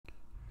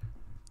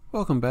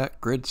Welcome back,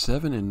 Grid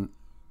 7, and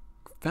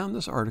found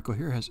this article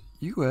here has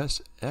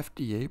U.S.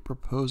 FDA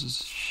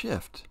proposes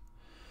shift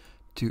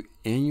to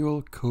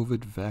annual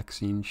COVID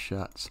vaccine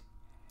shots.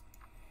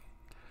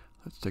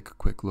 Let's take a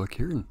quick look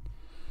here and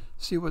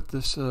see what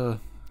this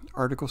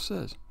article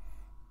says.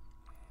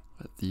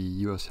 The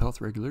U.S. health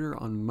regulator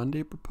on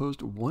Monday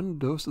proposed one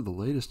dose of the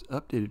latest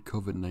updated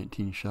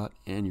COVID-19 shot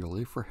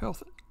annually for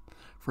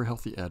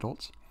healthy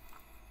adults,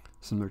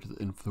 similar to the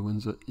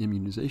influenza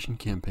immunization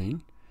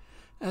campaign,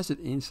 as it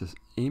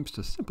aims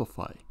to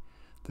simplify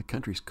the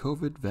country's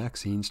COVID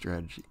vaccine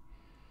strategy.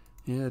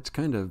 Yeah, it's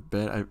kind of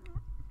bad.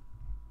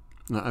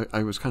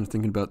 I was kind of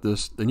thinking about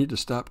this. They need to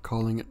stop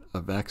calling it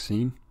a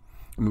vaccine.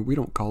 I mean, we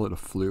don't call it a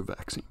flu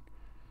vaccine.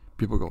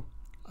 People go,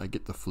 I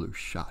get the flu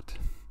shot.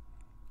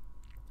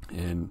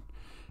 And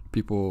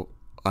people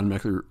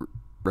automatically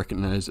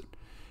recognize that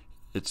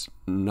it's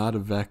not a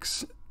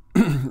vaccine.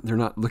 They're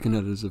not looking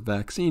at it as a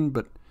vaccine,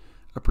 but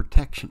a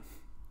protection.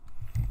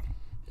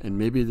 And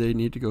maybe they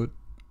need to go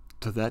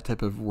to that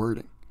type of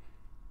wording.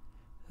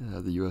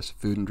 The U.S.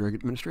 Food and Drug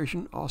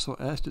Administration also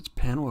asked its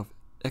panel of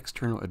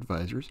external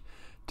advisors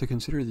to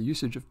consider the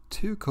usage of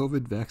 2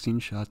 COVID vaccine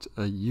shots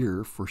a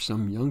year for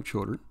some young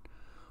children,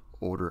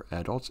 older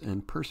adults,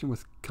 and persons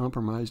with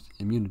compromised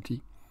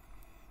immunity.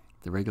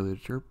 The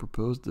regulator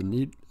proposed the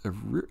need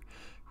of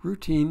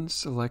routine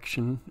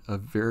selection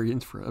of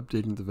variants for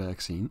updating the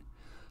vaccine,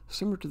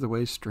 similar to the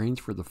way strains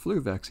for the flu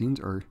vaccines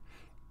are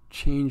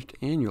changed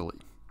annually,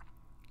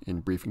 in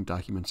briefing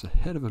documents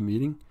ahead of a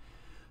meeting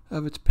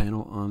of its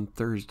panel on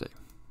Thursday.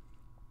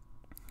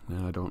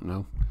 Now, I don't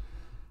know.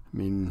 I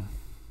mean,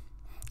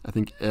 I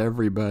think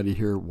everybody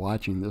here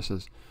watching this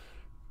has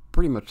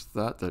pretty much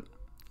thought that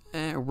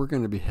we're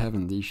going to be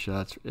having these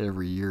shots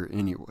every year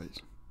anyways.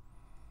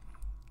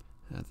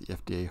 The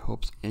FDA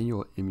hopes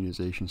annual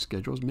immunization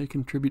schedules may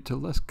contribute to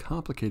less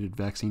complicated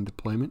vaccine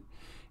deployment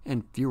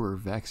and fewer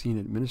vaccine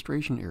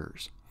administration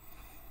errors,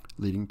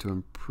 leading to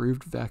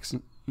improved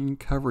vaccine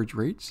coverage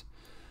rates.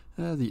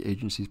 The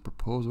agency's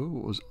proposal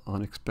was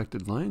on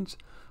expected lines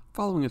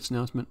following its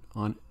announcement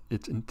on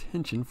its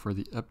intention for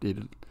the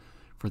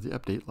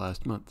update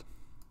last month.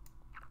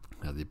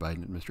 The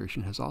Biden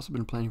administration has also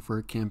been planning for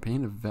a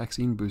campaign of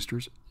vaccine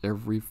boosters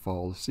every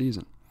fall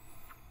season.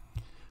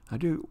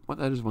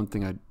 That is one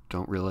thing I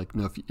don't really like.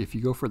 No, if you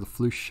go for the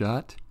flu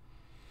shot,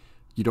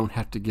 you don't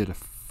have to get a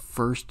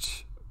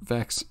first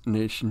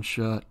vaccination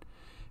shot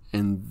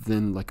and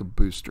then like a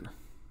booster.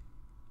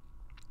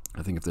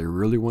 I think if they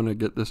really want to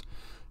get this,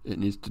 it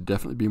needs to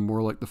definitely be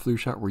more like the flu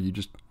shot where you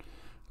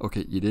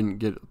you didn't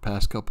get it the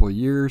past couple of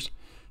years,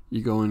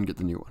 you go and get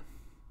the new one.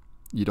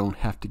 You don't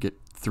have to get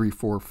 3,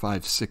 4,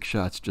 5, 6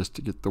 shots just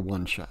to get the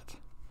one shot.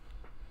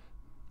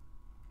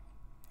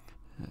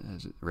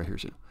 Right here,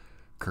 so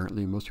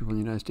currently, most people in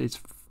the United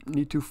States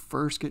need to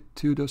first get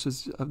 2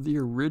 doses of the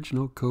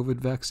original COVID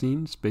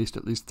vaccine, spaced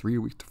at least 3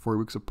 weeks to 4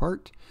 weeks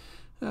apart,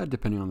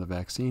 depending on the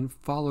vaccine,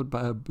 followed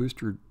by a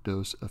booster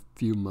dose a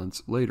few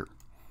months later.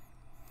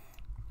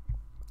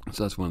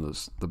 So that's one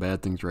of the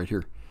bad things right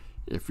here.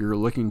 If you're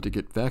looking to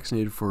get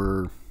vaccinated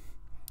for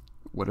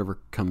whatever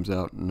comes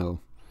out,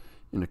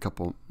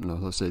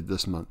 let's say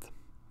this month,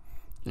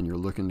 and you're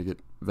looking to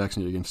get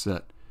vaccinated against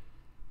that,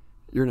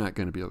 you're not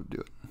going to be able to do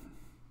it.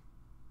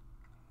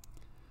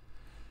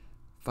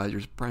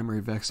 Pfizer's primary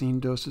vaccine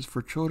doses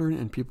for children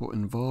and people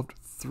involved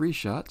 3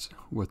 shots,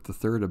 with the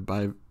third a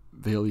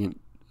bivalent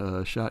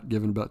shot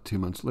given about 2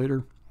 months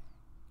later.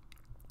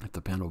 If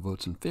the panel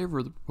votes in favor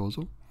of the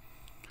proposal,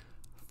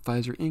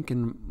 Pfizer Inc.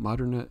 and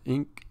Moderna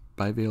Inc.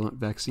 bivalent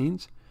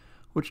vaccines,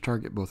 which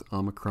target both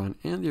Omicron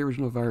and the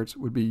original virus,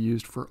 would be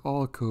used for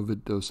all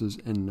COVID doses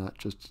and not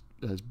just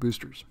as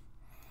boosters.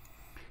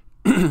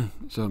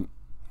 So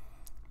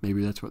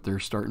maybe that's what they're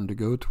starting to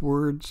go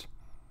towards.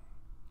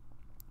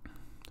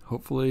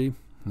 Hopefully,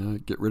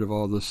 get rid of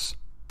all this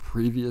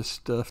previous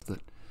stuff that,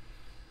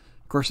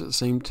 of course, at the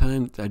same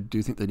time, I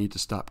do think they need to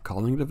stop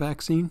calling it a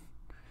vaccine,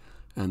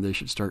 and they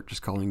should start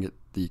just calling it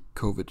the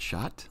COVID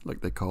shot,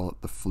 like they call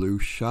it the flu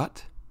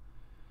shot.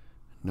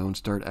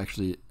 Start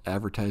actually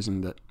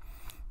advertising that,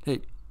 hey,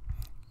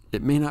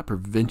 it may not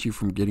prevent you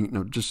from getting it.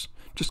 No, just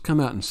come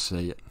out and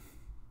say it.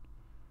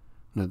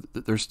 No,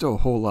 there's still a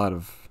whole lot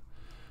of,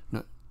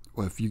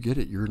 well, if you get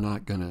it, you're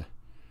not gonna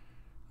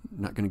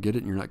get it,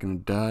 and you're not gonna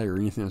die or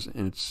anything else.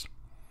 And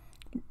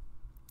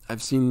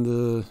I've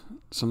seen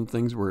some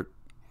things where,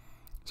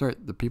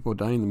 the people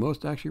dying the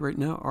most actually right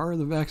now are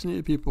the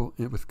vaccinated people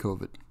with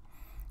COVID.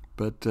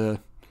 But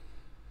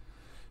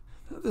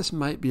this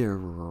might be a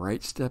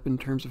right step in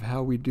terms of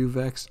how we do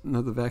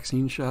the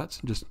vaccine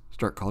shots. Just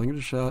start calling it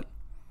a shot,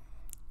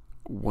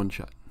 one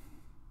shot,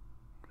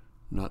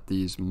 not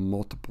these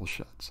multiple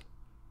shots.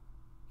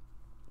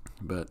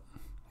 But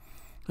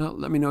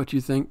let me know what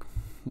you think.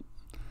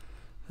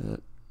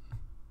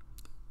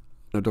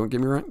 Now, don't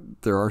get me wrong,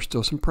 there are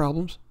still some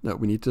problems that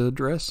we need to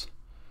address,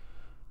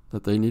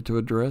 that they need to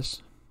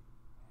address,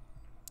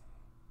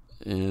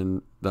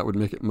 and that would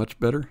make it much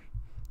better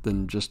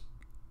than just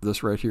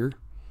this right here.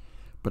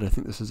 But I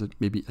think this is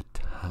maybe a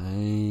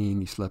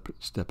tiny step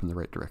in the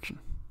right direction.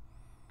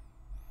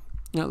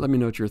 Yeah, let me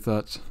know what your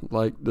thoughts.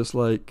 Like,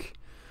 dislike,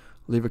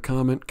 leave a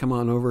comment. Come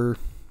on over,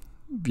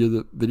 view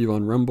the video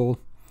on Rumble.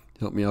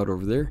 Help me out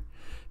over there.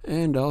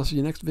 And I'll see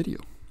you next video.